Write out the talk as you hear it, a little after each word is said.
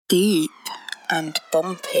Deep and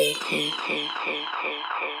bumpy.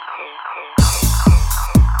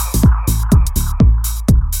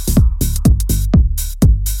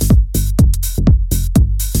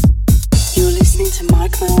 You're listening to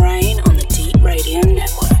Mike Mulrain on the Deep Radio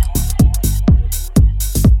Network.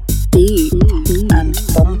 Deep and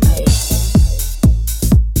bumpy.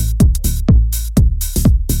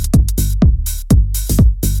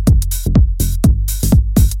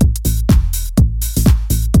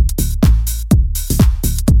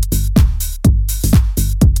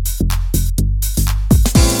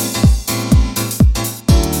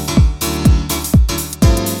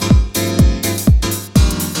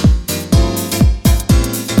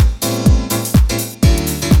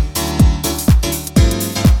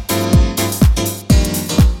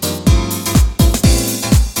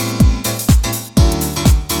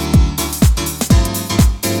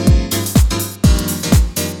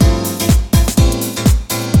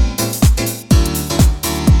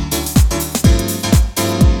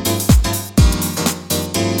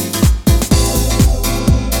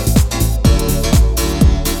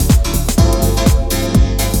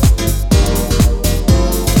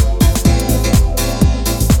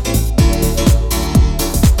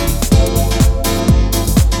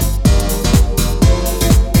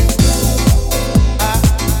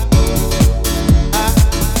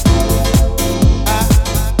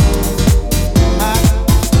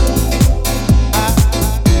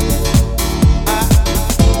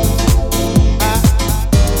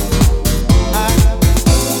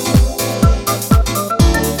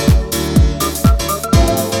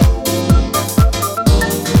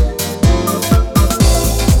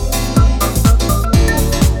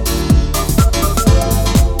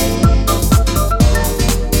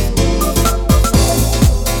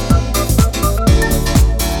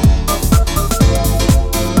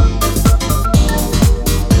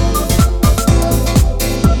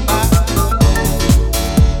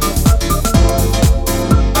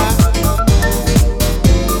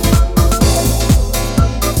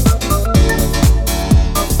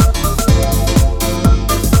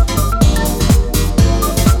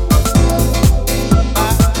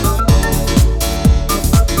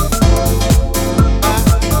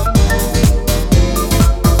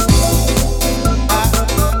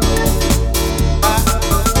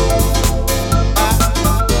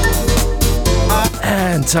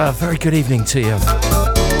 Very good evening to you.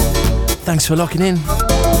 Thanks for locking in.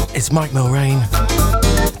 It's Mike Mulrain,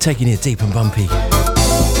 taking you deep and bumpy,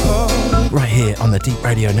 right here on the Deep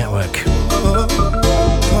Radio Network.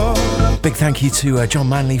 Big thank you to John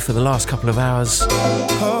Manley for the last couple of hours.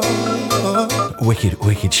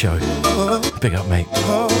 Wicked show. Big up, mate.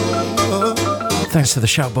 Thanks to the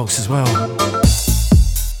Shoutbox as well.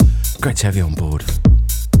 Great to have you on board.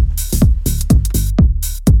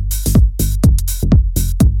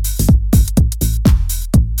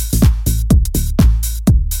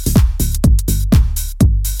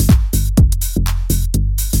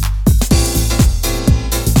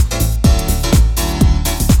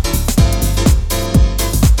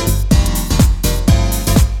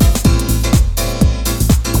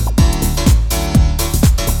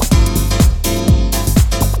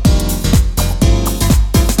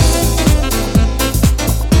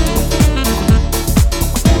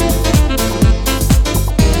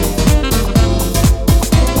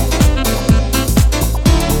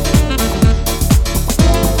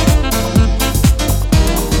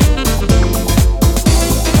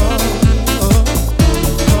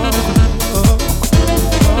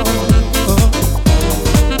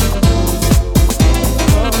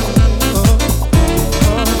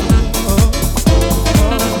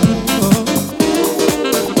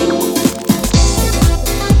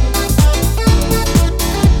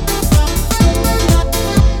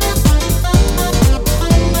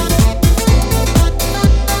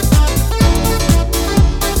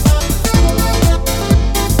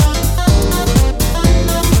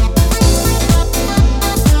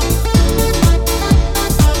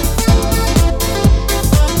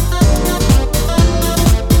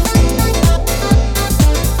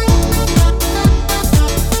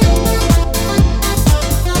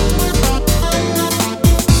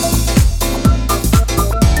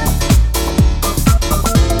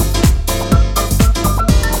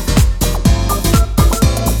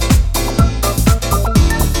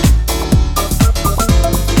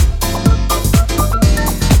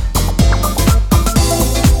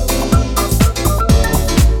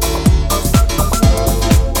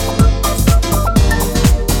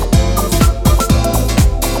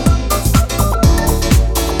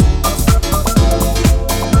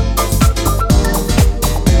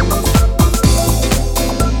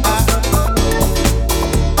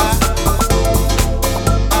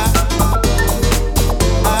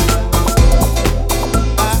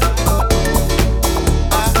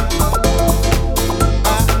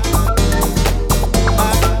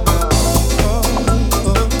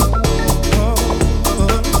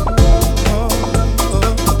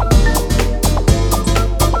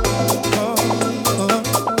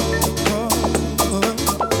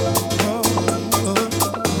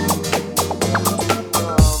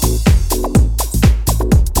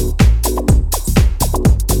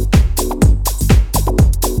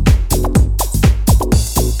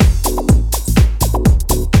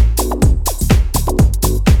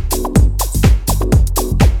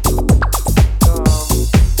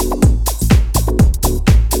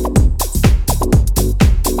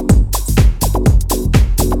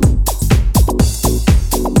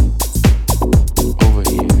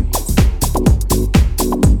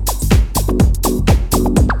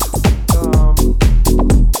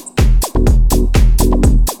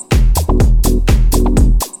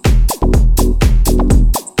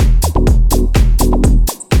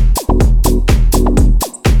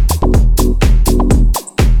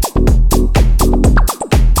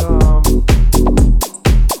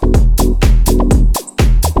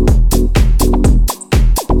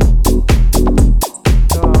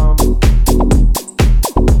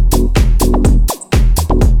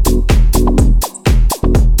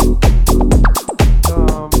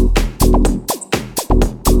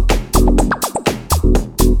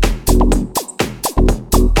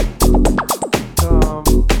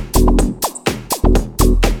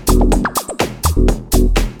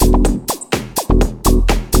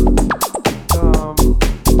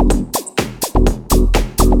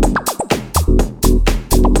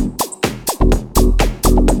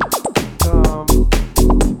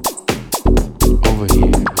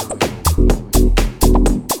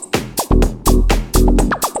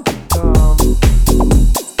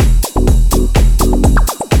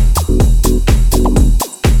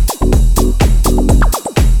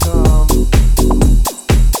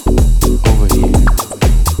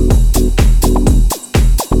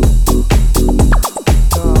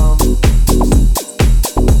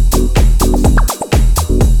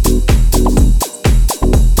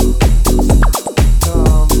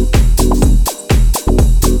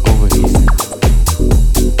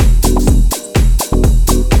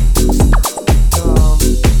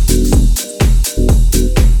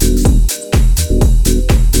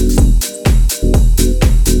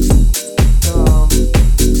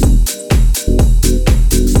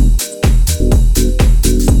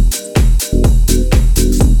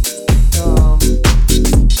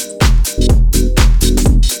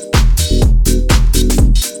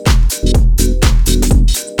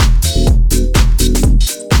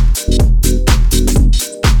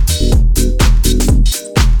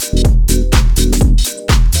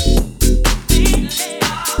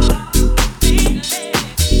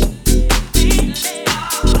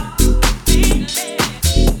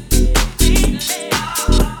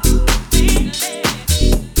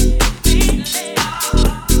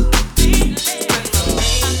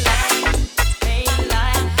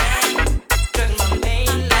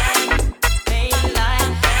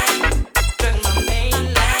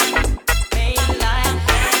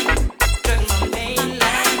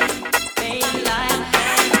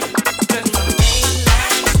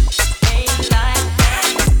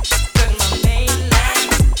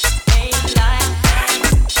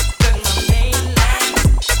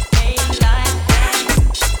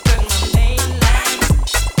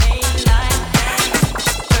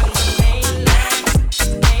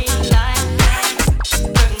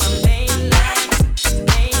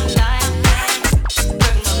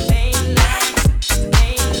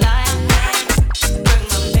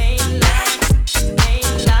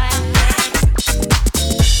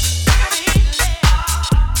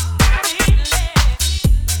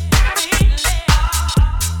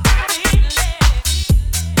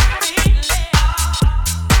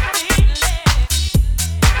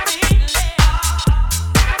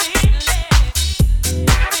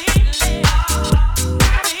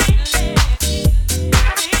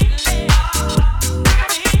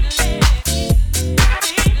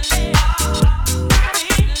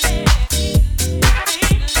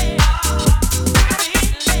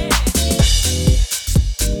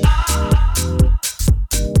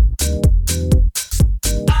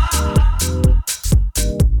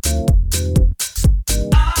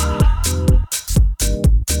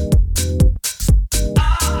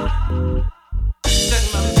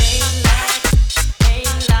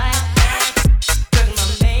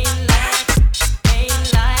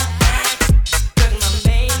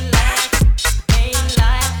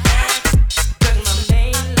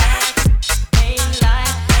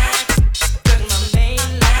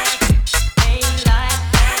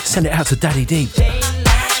 Send it out to Daddy Deep.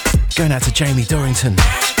 Going out to Jamie Dorrington.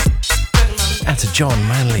 Out to John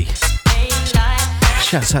Manley.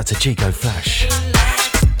 Shouts out to Chico Flash.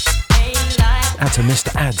 Out to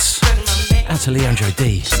Mr. Ads. Out to Leandro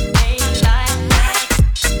D.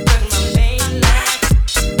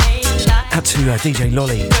 Out to DJ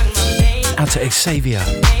Lolly. Out to Xavier.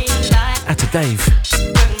 Out to Dave.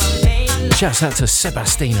 Shouts out to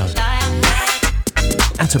Sebastino.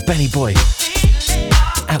 Out to Benny Boy.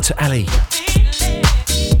 Out to Ali.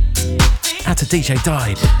 Out to DJ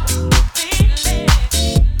Died.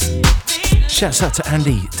 Shouts out to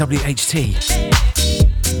Andy WHT.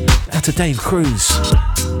 Out to Dave Cruz.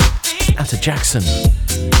 Out to Jackson.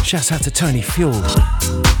 Shouts out to Tony Fuel.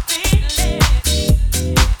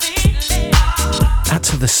 Out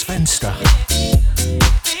to the Svenster.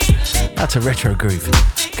 Out to Retro Groove.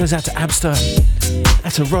 Goes out to Abster.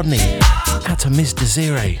 Out to Rodney. Out to Ms.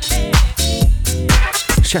 Desiree.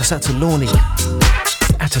 Shouts out to Lorne.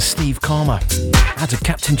 Out to Steve Karma. Out to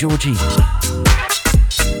Captain Georgie.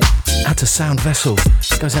 Out to Sound Vessel.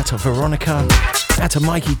 Goes out to Veronica. Out to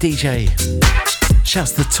Mikey DJ.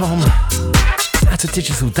 Shouts to Tom. Out to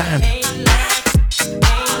Digital Dan.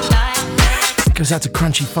 Goes out to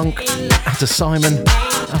Crunchy Funk. Out to Simon.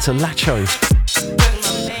 Out to Lacho.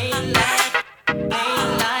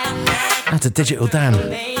 Out to Digital Dan.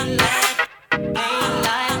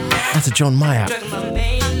 Out to John Myatt.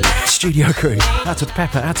 Studio crew. Out to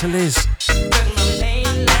Pepper. Out to Liz.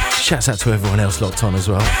 Shouts out to everyone else locked on as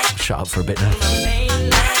well. I'll shut up for a bit now.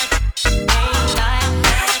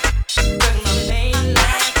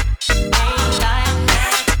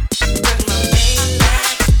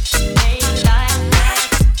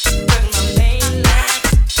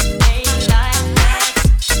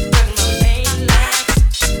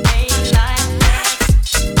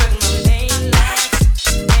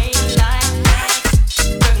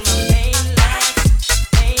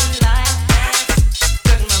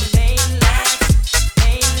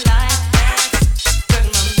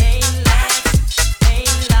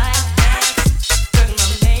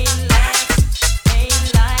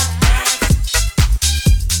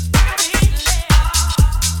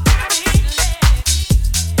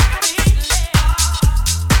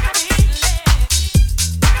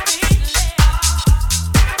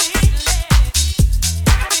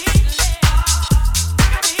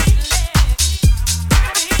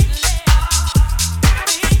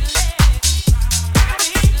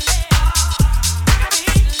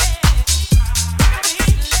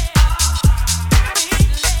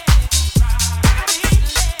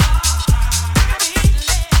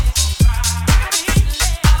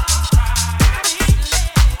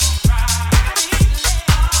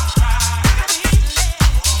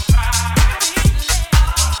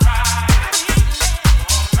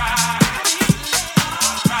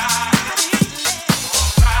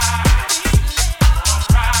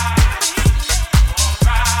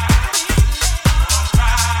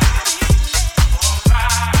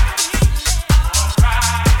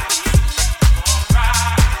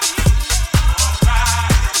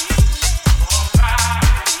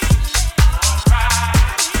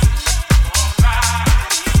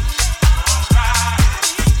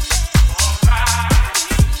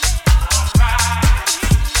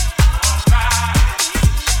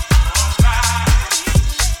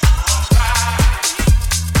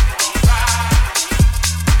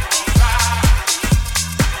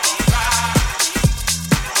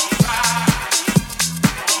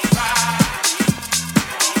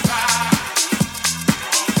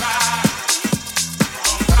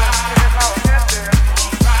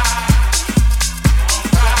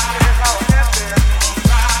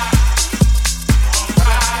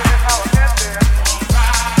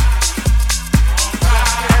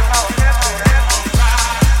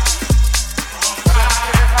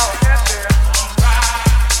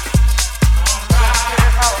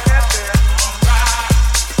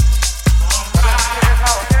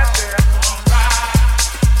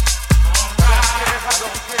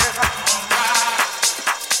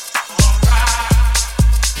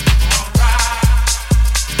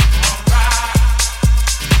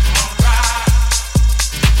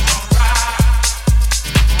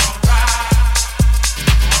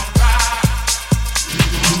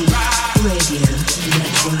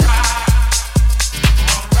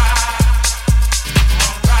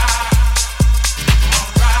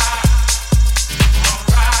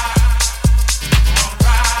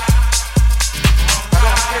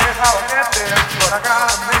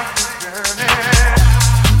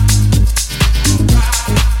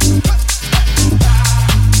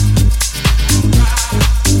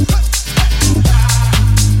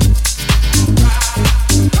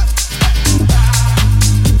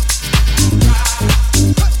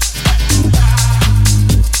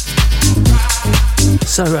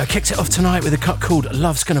 So kicked it off tonight with a cut called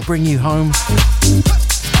Love's Gonna Bring You Home.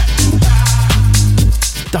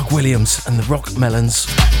 Doug Williams and the Rock Melons.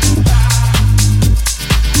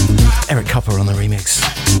 Eric Cupper on the remix.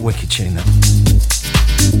 Wicked tune that.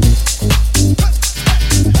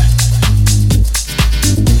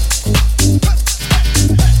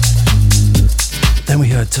 Then we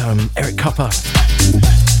heard Eric Cupper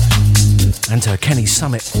and Kenny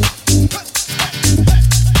Summit.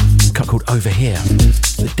 Cut called Over Here,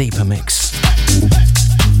 the deeper mix.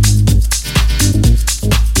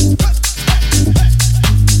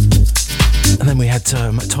 And then we had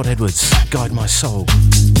Todd Edwards, Guide My Soul.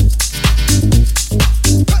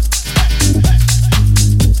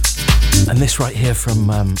 And this right here from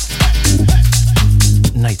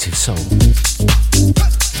Native Soul.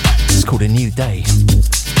 It's called A New Day.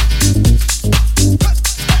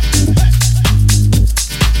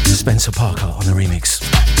 Spencer Parker on the remix.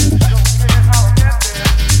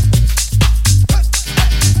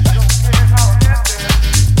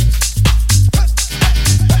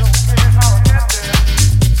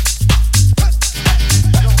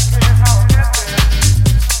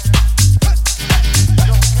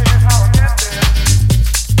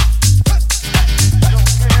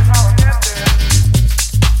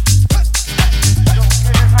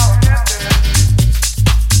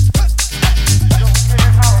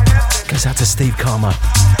 Out to Steve Karma.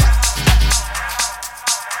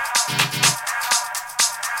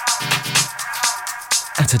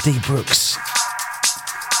 Out to D Brooks.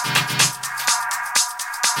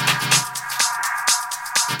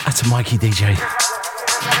 Out to Mikey DJ.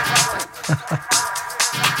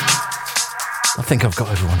 I think I've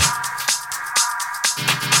got everyone.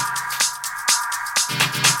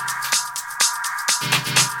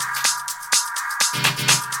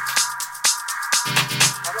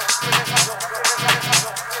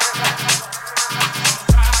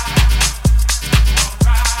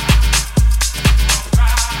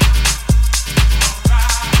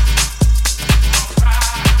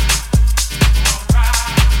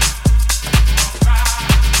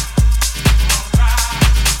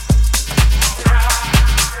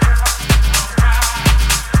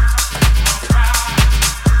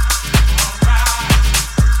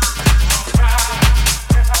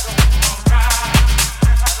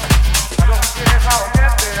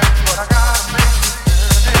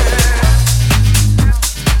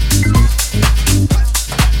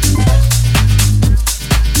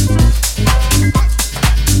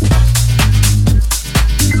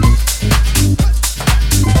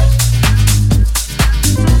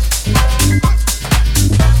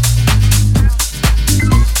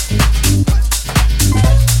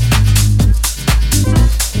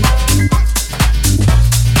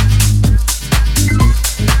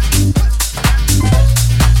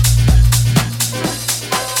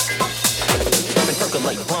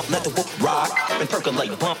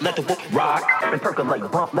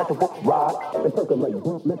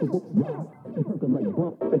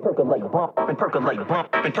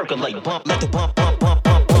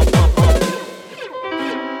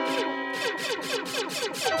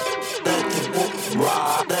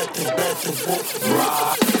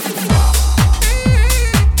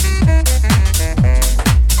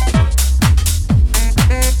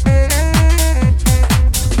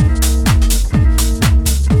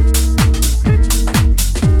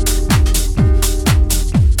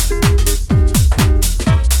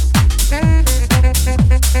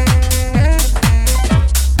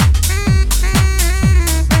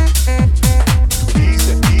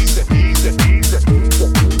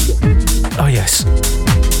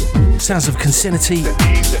 Sounds of Consinity,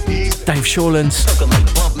 Dave Shawland.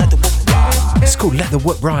 It's called Let the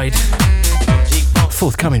Whoop Ride.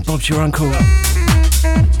 Forthcoming, Bob's Your Uncle.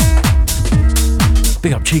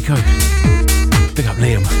 Big up Chico. Big up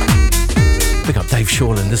Liam. Big up Dave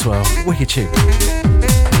Shawland as well. Wicked tune.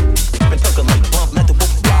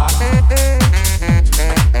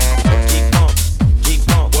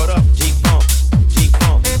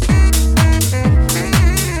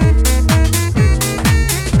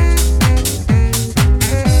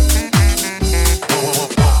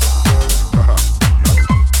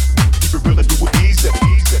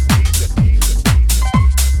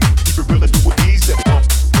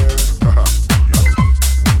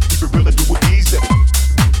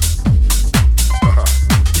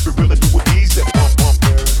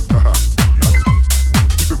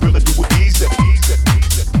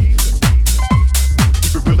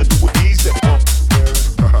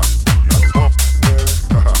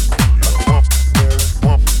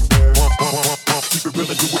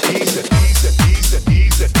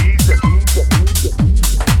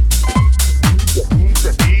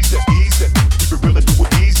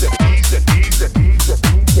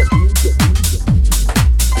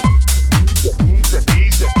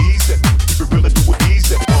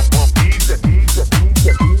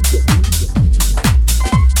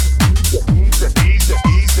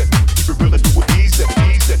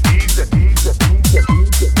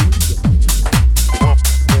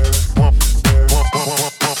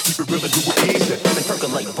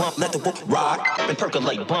 rock, and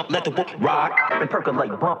percolate, bump, let the whoop rock, and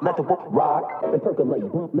percolate, bump, let the whoop rock, and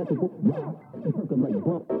percolate, bump, let the whoop rock, and percolate,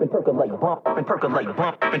 bump, and percolate, bump, and percolate,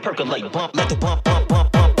 bump, and percolate, bump, let the bump, bump,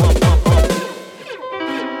 bump, bump, bump, bump, bump.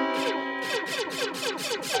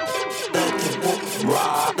 Let the whoop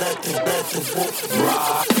rock, let the whoop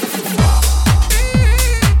rock.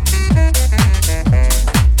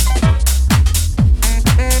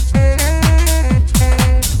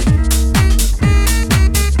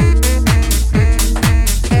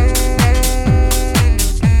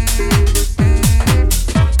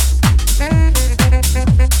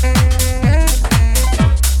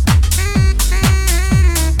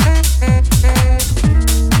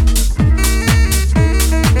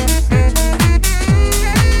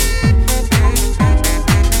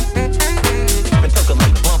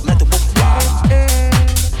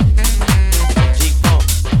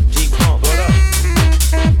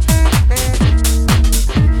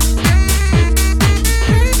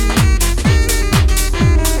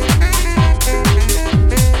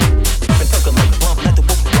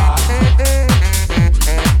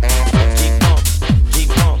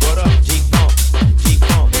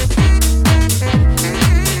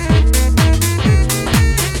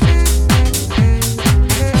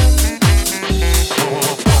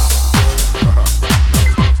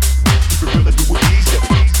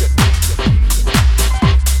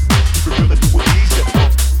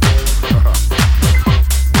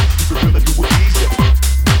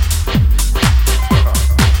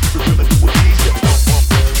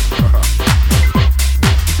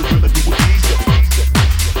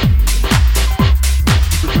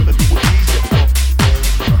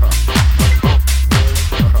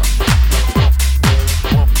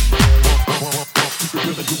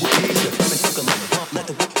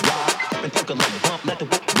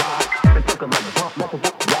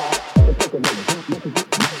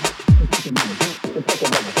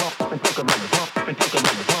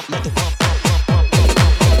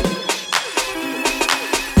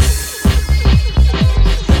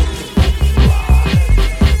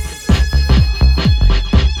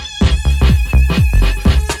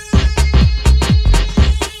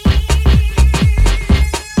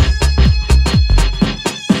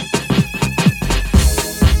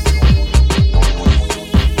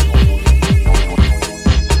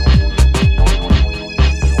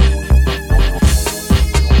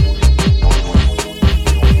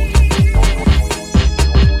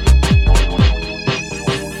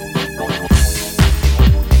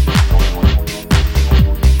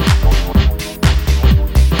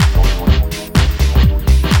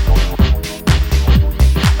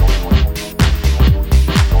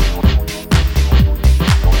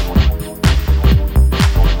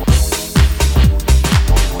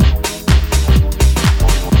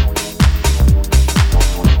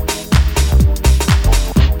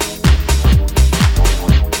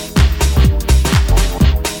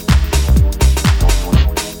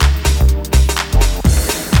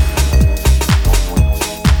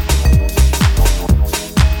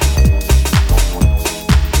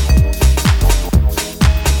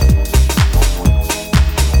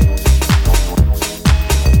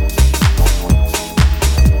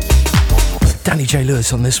 J.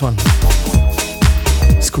 Lewis on this one.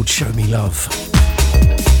 It's called Show Me Love.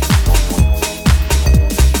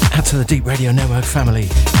 Out to the Deep Radio Network family.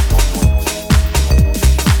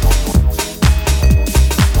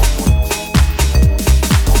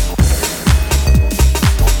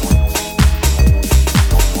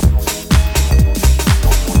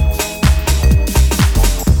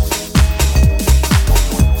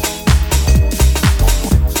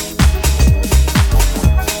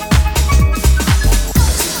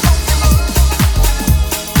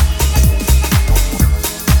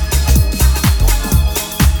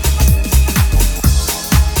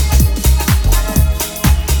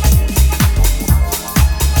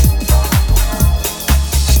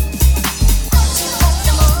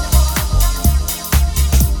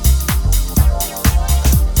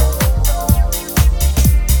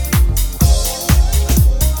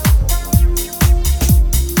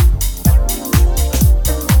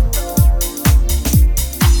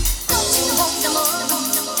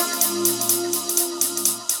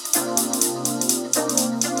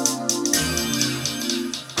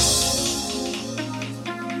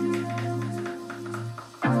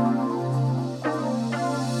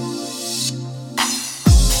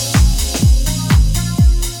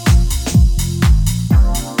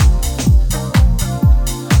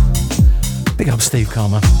 Big up Steve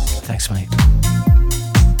Karma. Thanks, mate.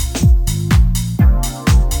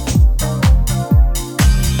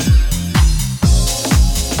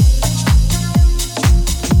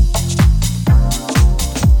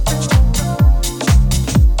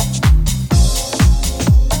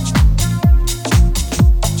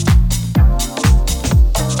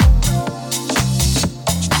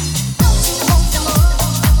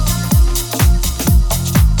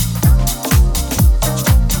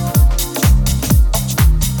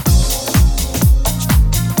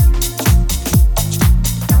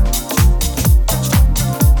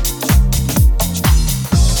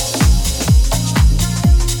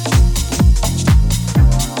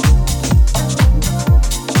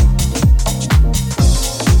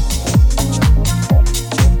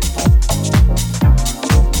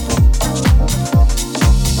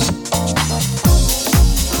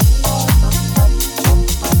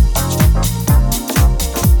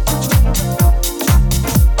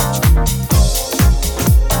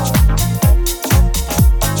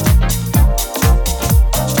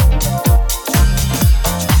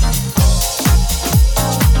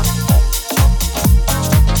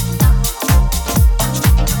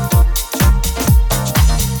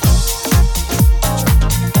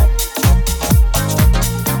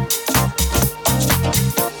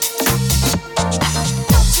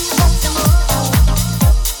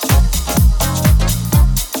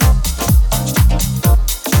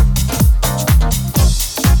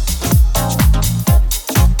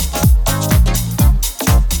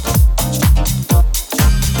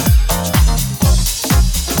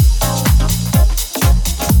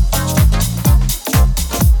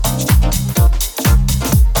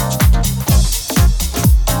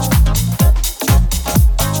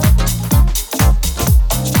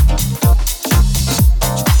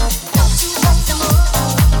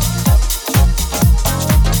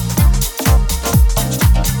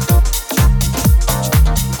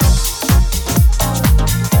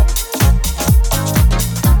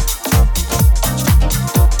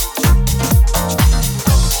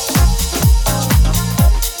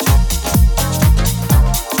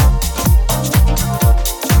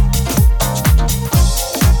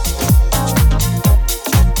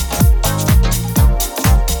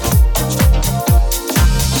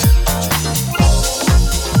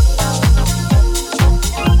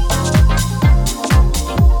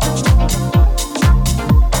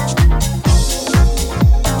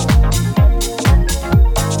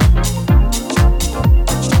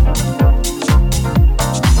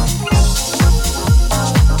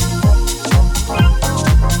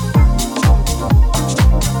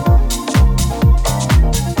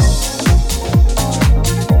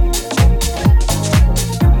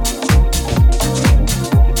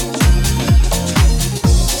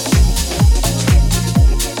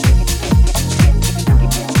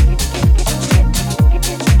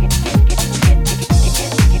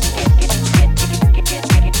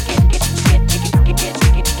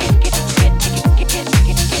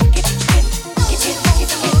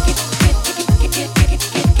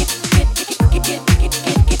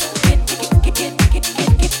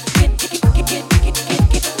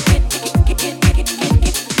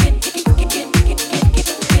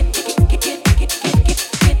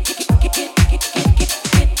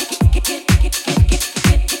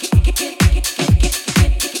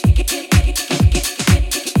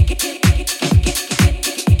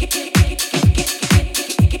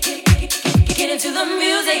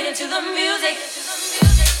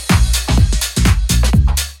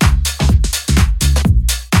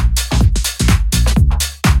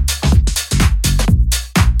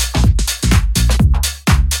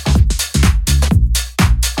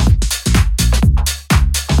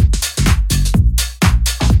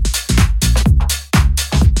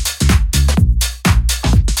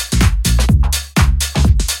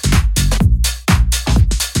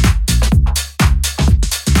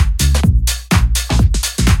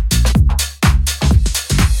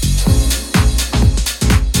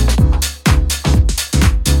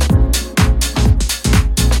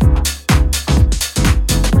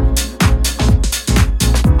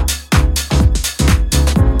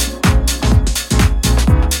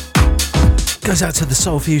 Goes out to the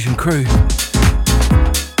Soul Fusion crew.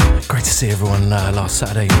 Great to see everyone last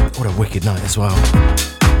Saturday. What a wicked night as well.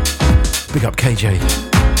 Big up KJ.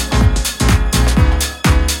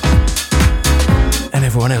 And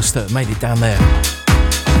everyone else that made it down there.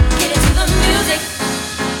 Get into the music.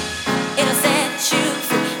 It'll set you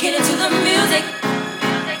free. Get into the music.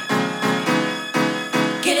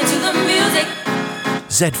 Get into the music.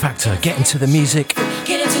 Z Factor, get into the music.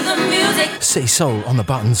 Get into the music. City Soul on the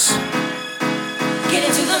buttons. Get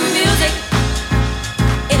into the music.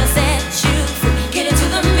 It'll set you free. Get into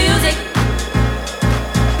the music.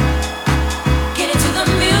 Get into the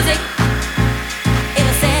music.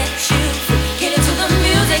 It'll set you free. Get into the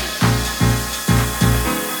music.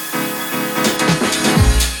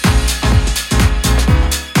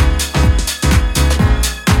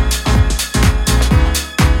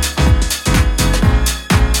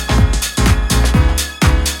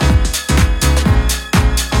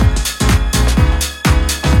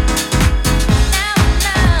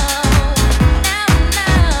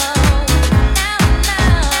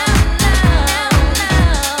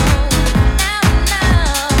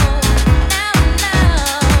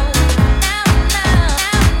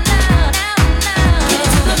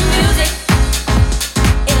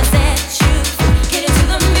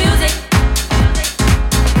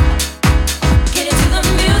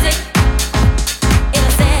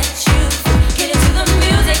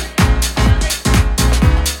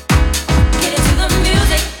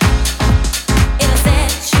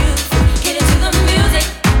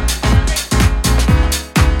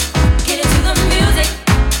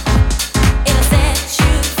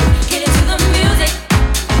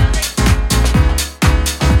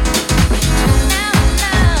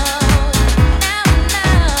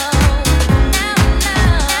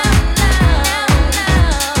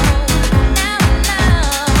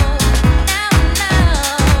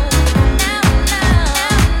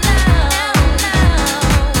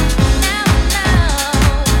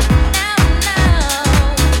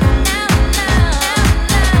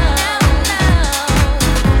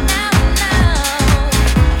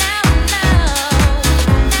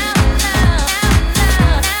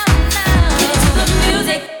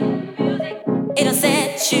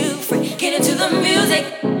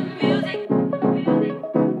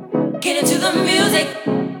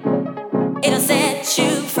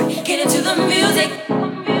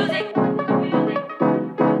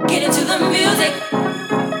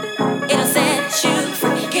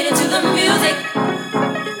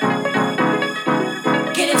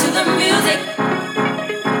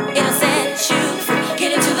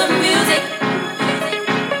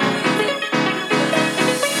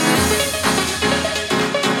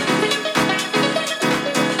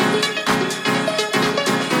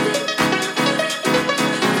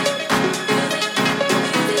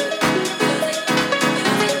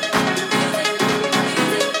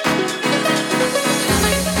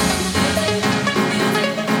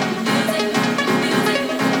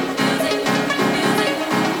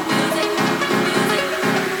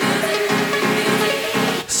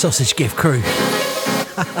 Sausage Gift crew.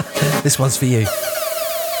 This one's for you.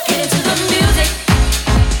 Get into the music.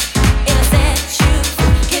 It'll set you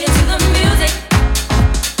free. Get into the music.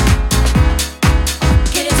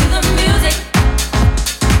 Get into the music.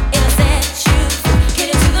 It'll set you free.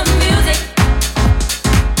 Get into the music.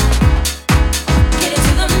 Get into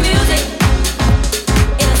the music.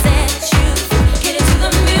 It'll set you free. Get into the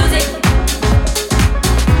music.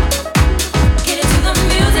 Get into the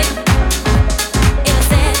music. It'll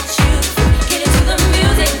set you free. Get into the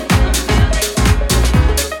music.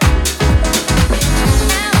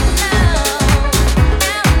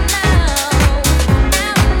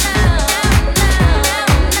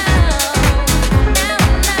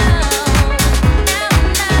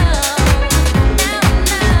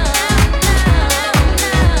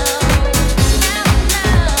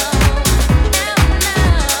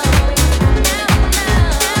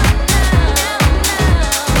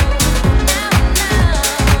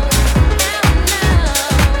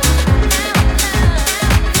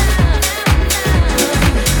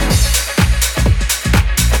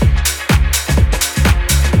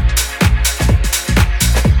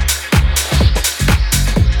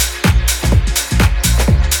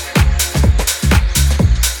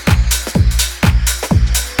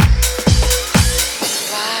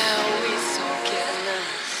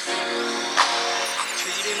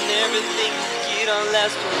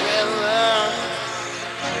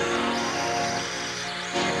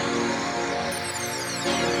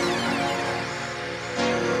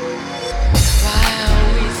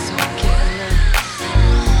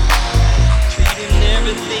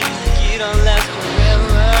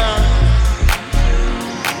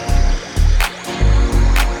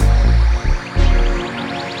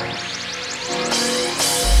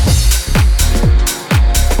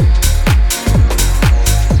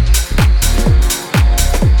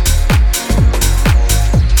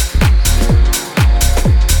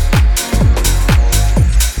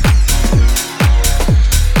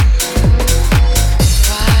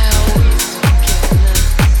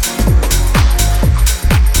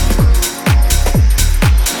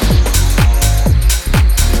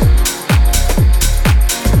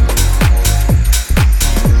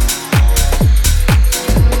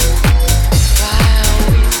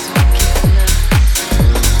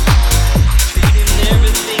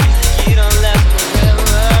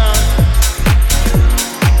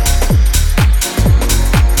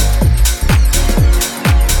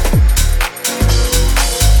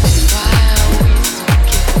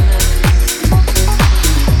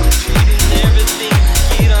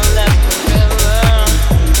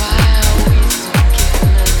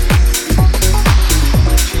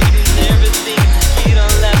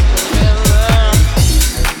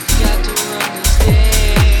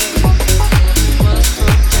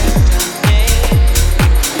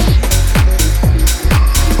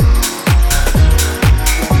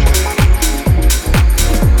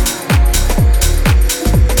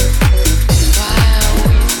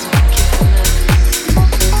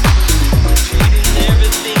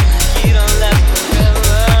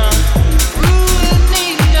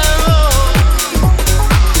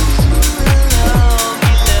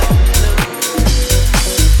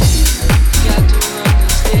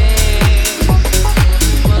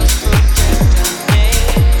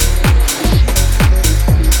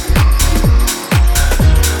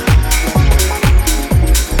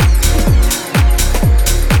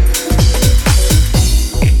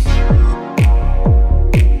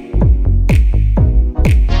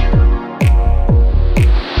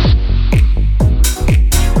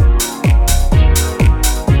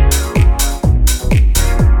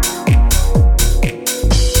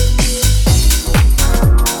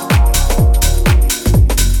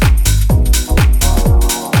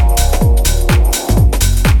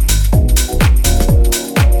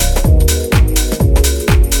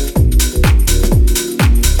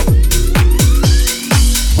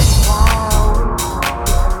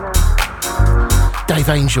 Dave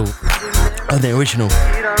Angel on the original.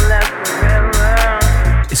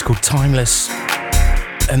 It's called Timeless,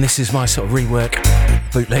 and this is my sort of rework,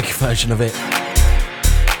 bootleg version of it.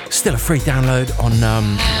 Still a free download on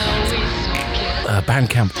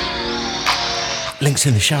Bandcamp. Links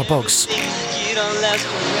in the shout box.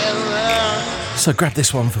 So grab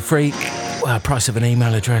this one for free. Price of an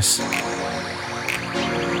email address.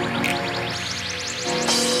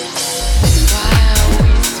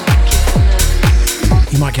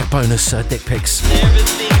 You might get bonus dick pics.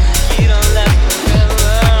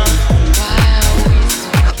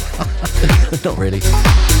 Not really.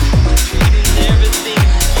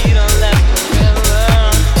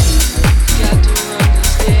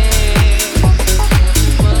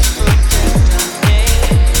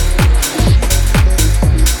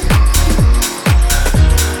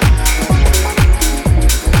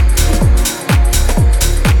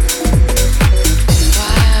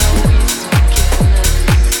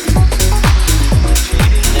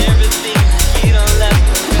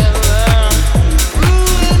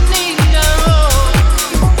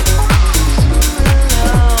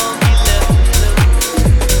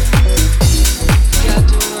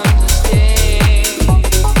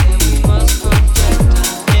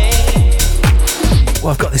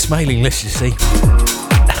 Mailing list, you see.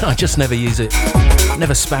 I just never use it.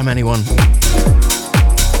 Never spam anyone.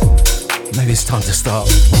 Maybe it's time to start.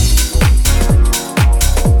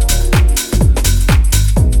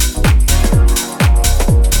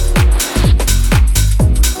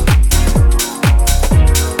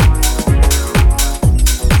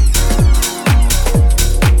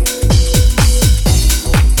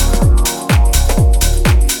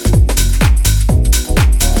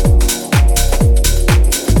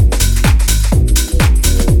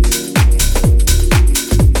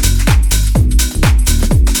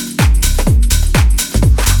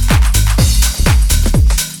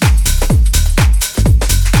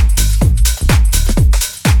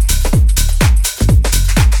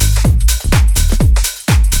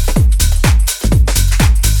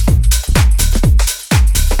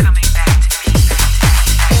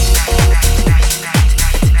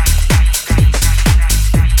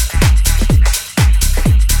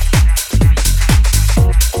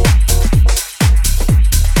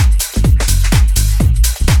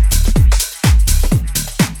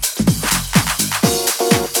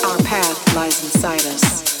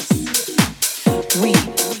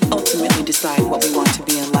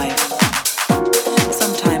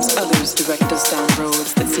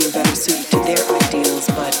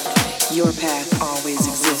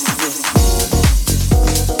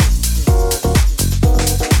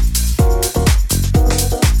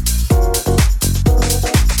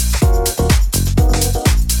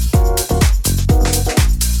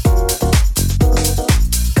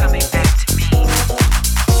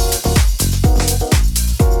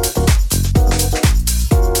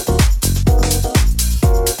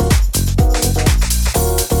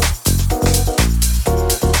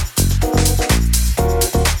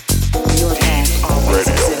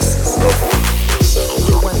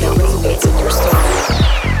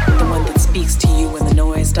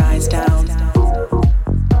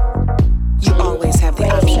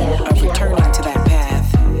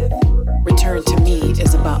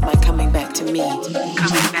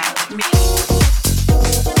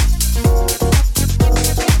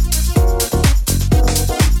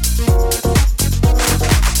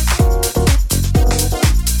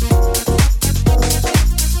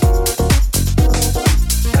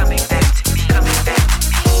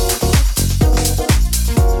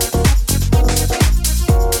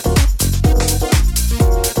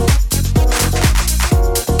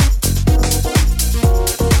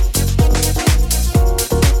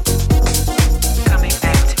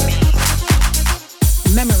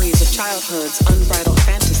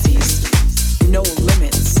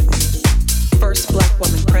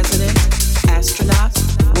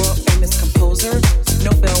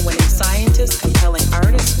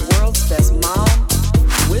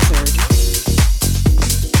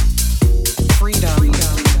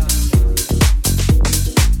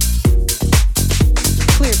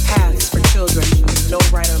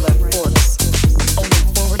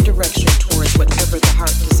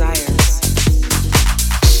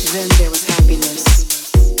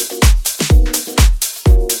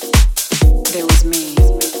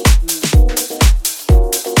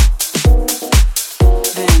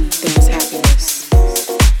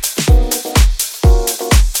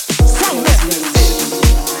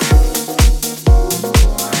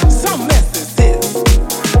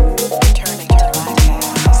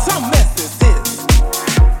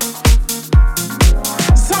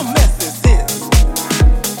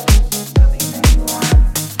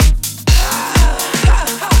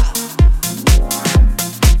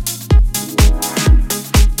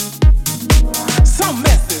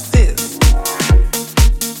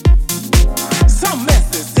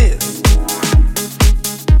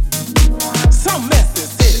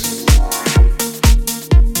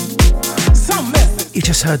 You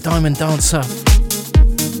just heard Diamond Dancer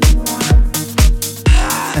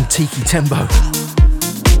and Tiki Tembo.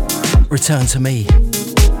 Return to Me.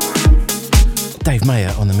 Dave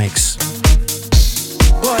Mayer on the mix.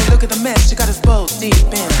 Boy, look at the mess, you got us both deep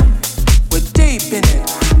in it. We're deep in it.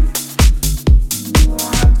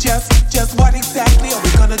 Just what exactly are we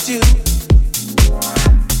gonna do?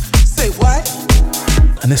 Say what?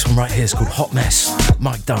 And this one right here is called Hot Mess,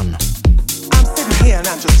 Mike Dunn. I'm sitting here and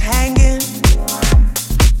I'm just hanging.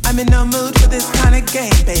 I'm in no mood for this kind of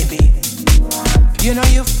game, baby. You know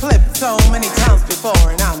you've flipped so many times before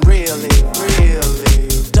and I'm really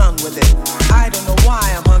done with it. I don't know why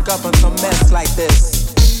I'm hung up on some mess like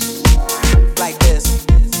this. Like this.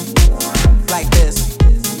 Like this.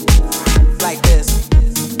 Like this.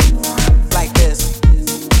 Like this.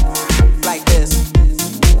 Like this.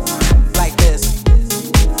 Like this.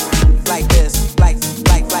 Like this.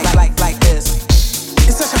 Like this.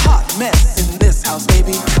 It's such a hot mess in this house,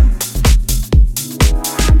 baby.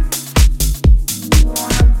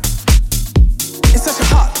 It's such a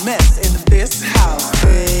hot mess in this house,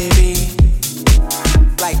 baby.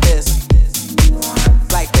 Like this.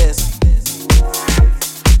 Like this.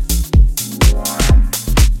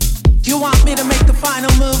 You want me to make the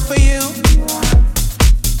final move for you?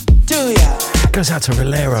 Do ya? Goes out to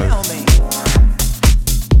Rolero. Tell me.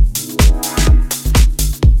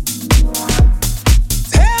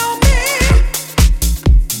 Tell me.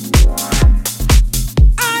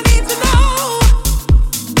 I need to know.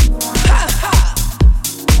 Ha ha.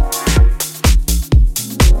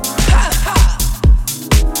 Ha ha.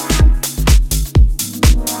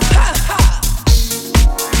 Ha ha.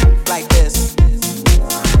 Like this.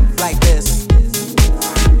 Like this.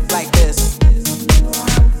 Like this.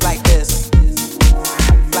 Like this.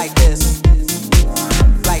 Like this.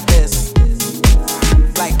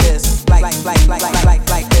 Like this. Like this.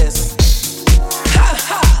 Like this. Ha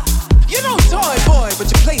ha. You know toy boy, but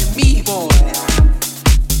you're playing me boy.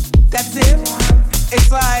 That's it.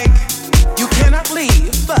 It's like you cannot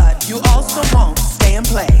leave, but you also won't stay and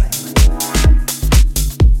play.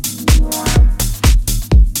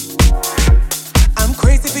 I'm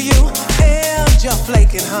crazy for you and you're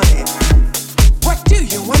flaking, honey. What do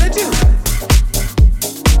you wanna do?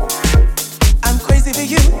 I'm crazy for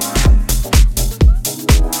you.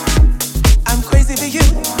 I'm crazy for you.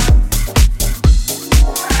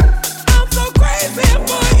 I'm so crazy for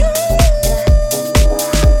you.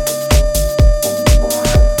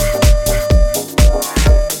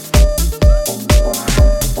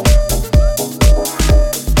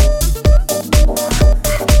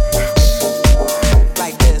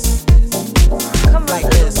 Like this. Come Like a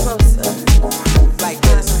this. little closer. Like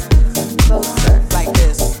this. Closer. Like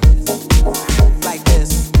this. Like this.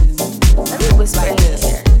 Let me whisper Like in this.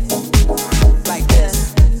 your ear. Like this.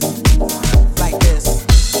 Like this.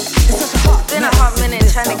 It's such a hot Been a mess hot in minute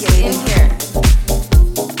this trying to house, get in baby. here.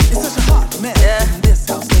 It's such a hot mess Yeah. in this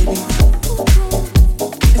house, baby.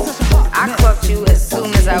 It's such a hot I mess clocked in you this as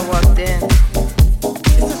soon as I walked in.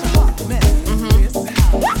 It's such a hot mess in this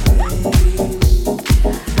house, baby.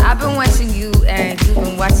 I've been watching you and you've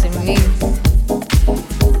been watching me.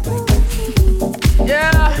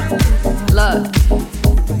 Yeah. Look,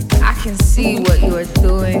 I can see what you are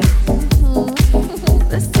doing.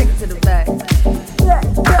 Let's take it to the back.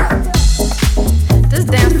 This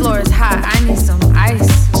dance floor is hot. I need some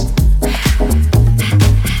ice.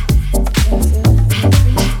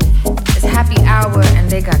 It's happy hour and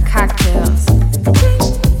they got cocktails.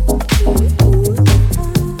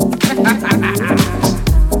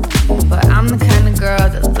 But I'm the kind of girl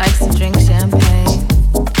that likes to drink champagne.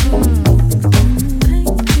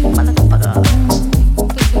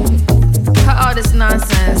 Cut all this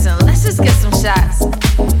nonsense and let's just get some shots.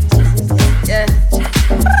 Yeah.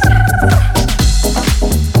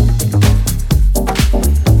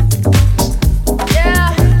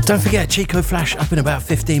 Yeah. Don't forget Chico Flash up in about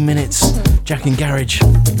 15 minutes. Jack in Garage.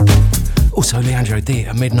 Also Leandro D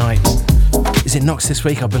at midnight. Is it Knox this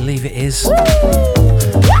week? I believe it is.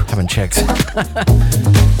 Haven't checked.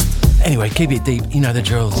 Anyway, keep it deep. You know the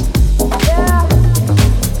drill.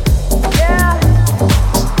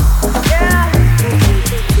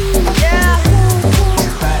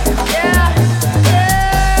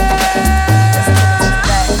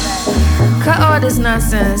 Cut all this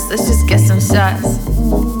nonsense. Let's just get some shots.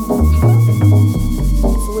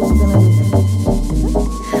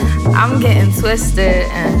 I'm getting twisted,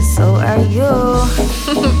 and so are you.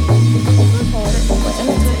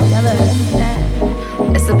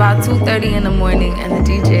 It's about 2:30 in the morning, and the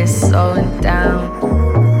DJ is slowing down.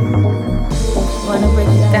 Wanna break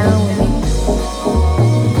it down with me?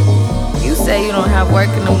 You say you don't have work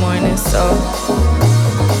in the morning, so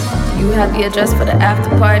have the address for the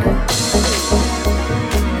after party.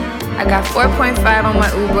 I got 4.5 on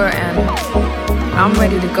my Uber and I'm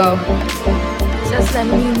ready to go. Just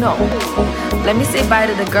letting you know. Let me say bye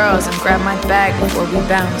to the girls and grab my bag before we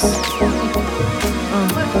bounce.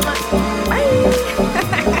 Bye.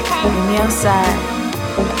 Meet me outside.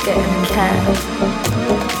 Get in the cab.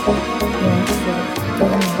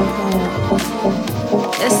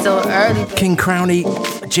 It's still early. King Crowney,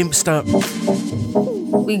 Jimpster.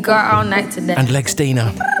 We got all night today. And Legs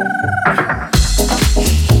Dina.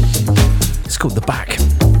 It's called The Back.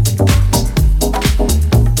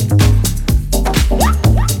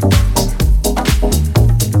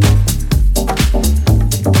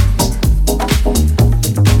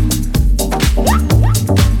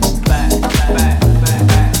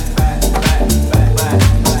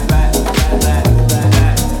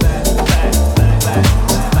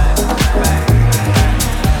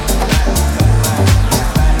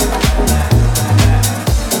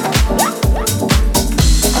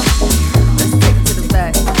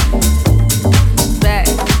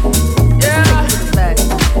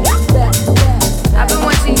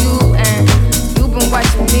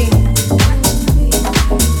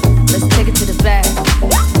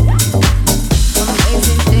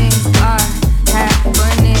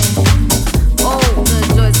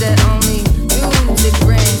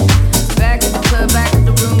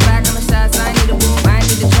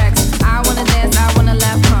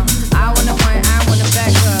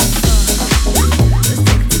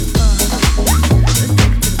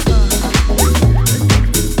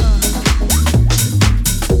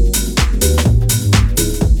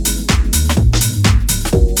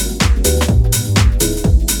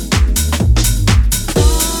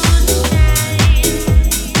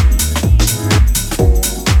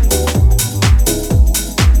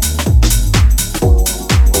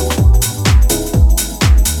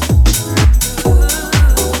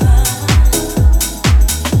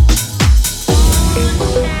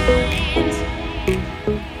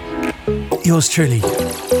 Yours truly,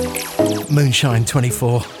 Moonshine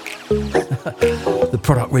 24, the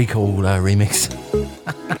Product Recall remix.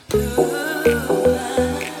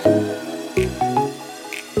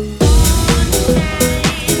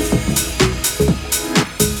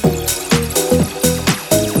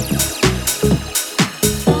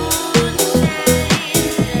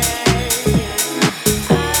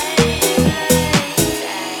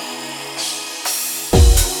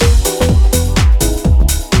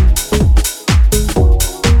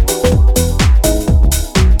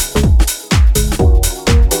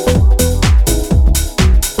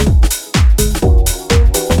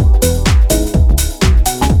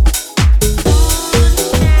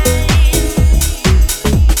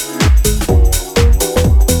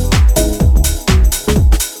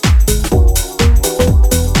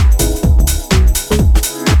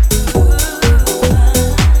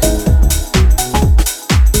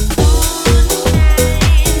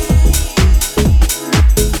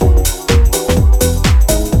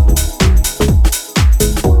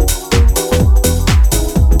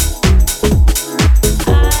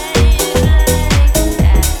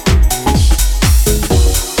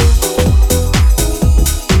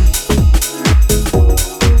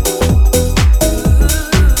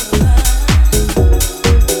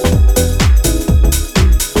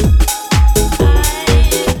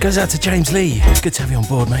 Goes out to James Lee. Good to have you on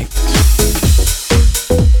board, mate.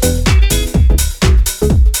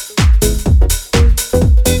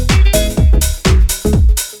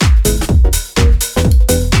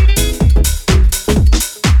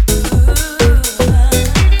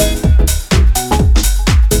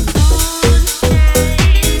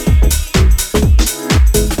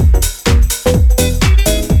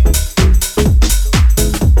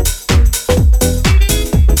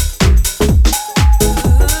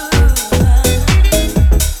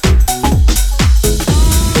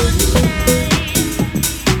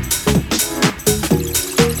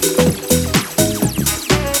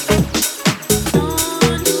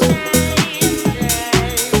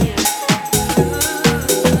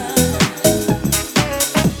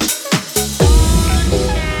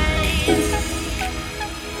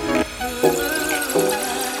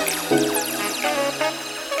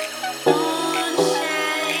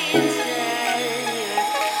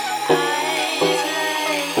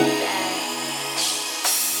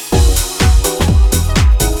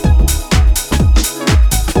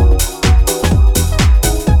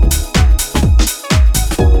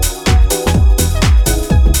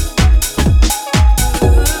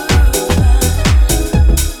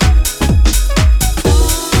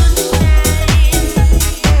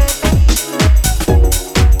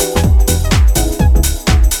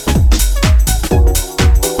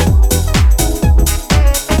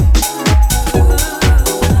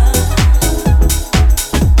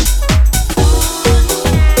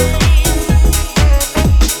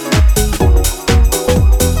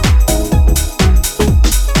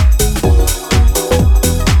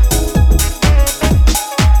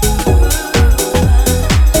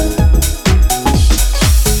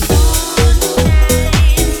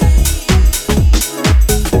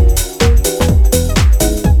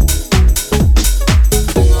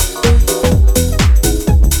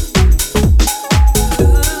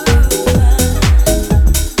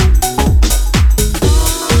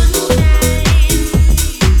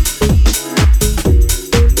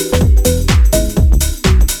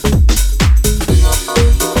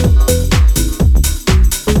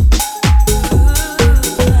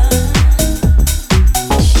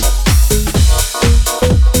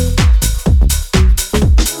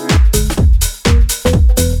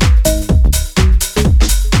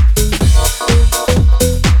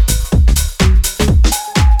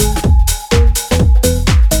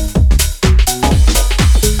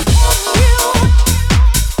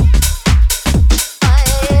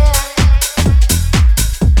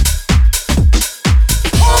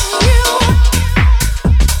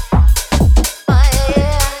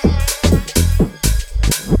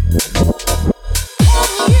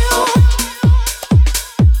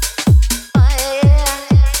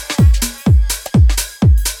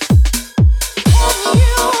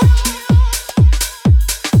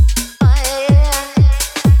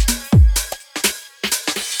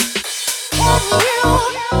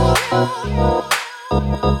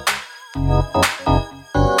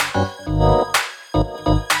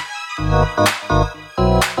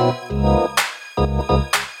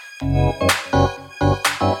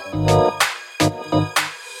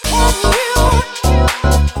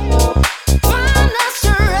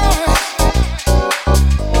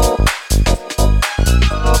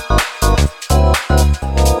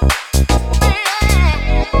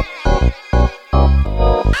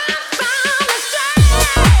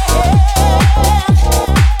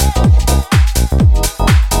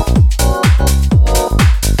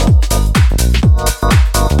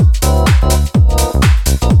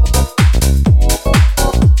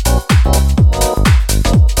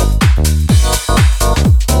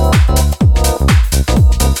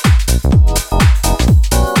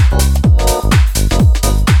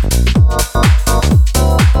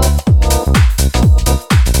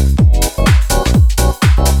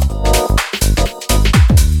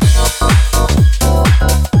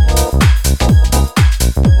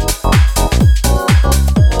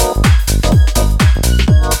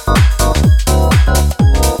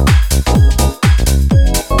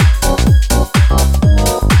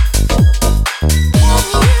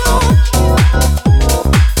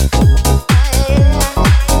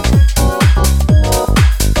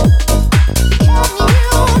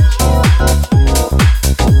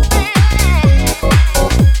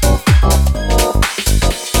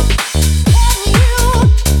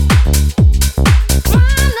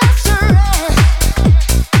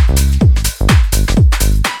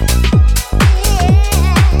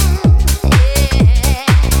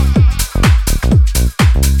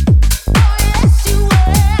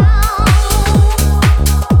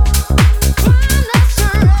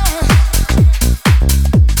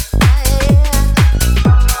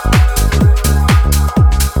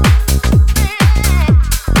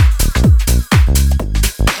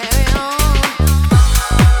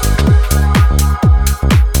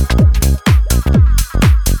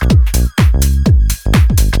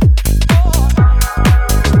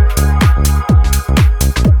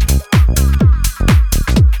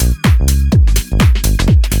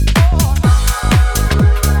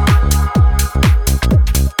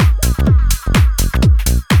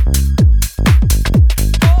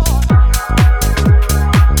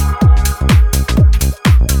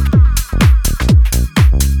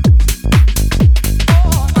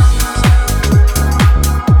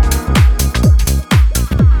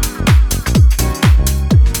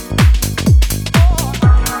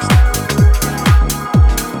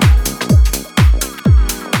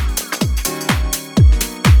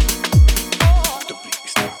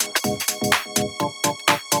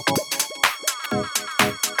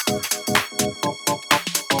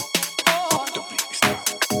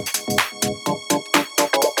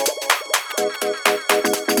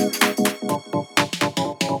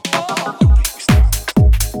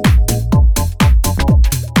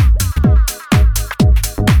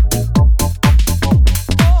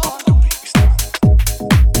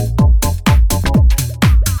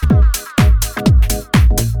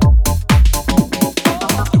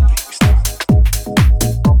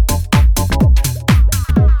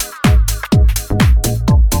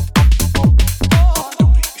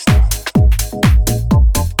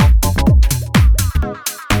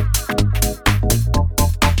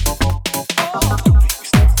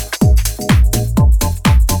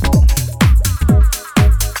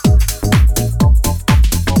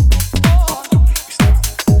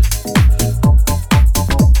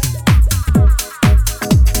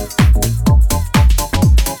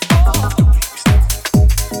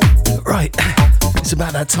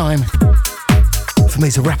 time for me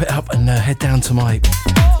to wrap it up and head down to my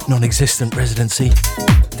non-existent residency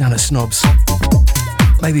down at Snobs.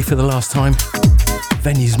 Maybe for the last time.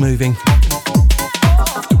 Venue's moving.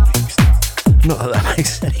 Not that that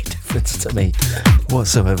makes any difference to me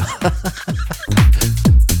whatsoever.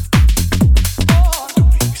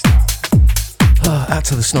 Out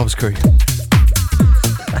to the Snobs crew.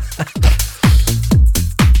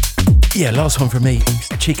 Yeah, last one from me.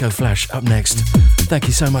 Chico Flash up next. Thank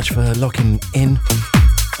you so much for locking in.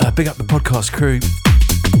 Big up the podcast crew.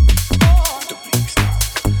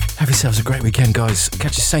 Have yourselves a great weekend, guys.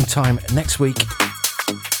 Catch you same time next week.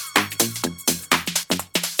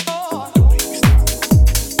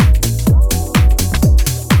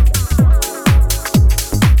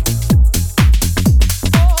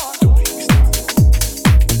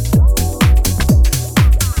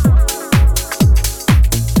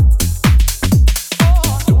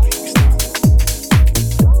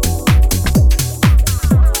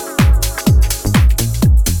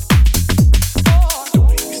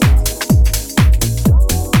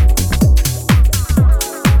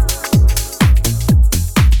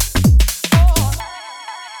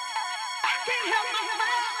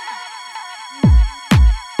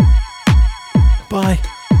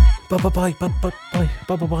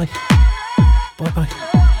 Bye. Bye.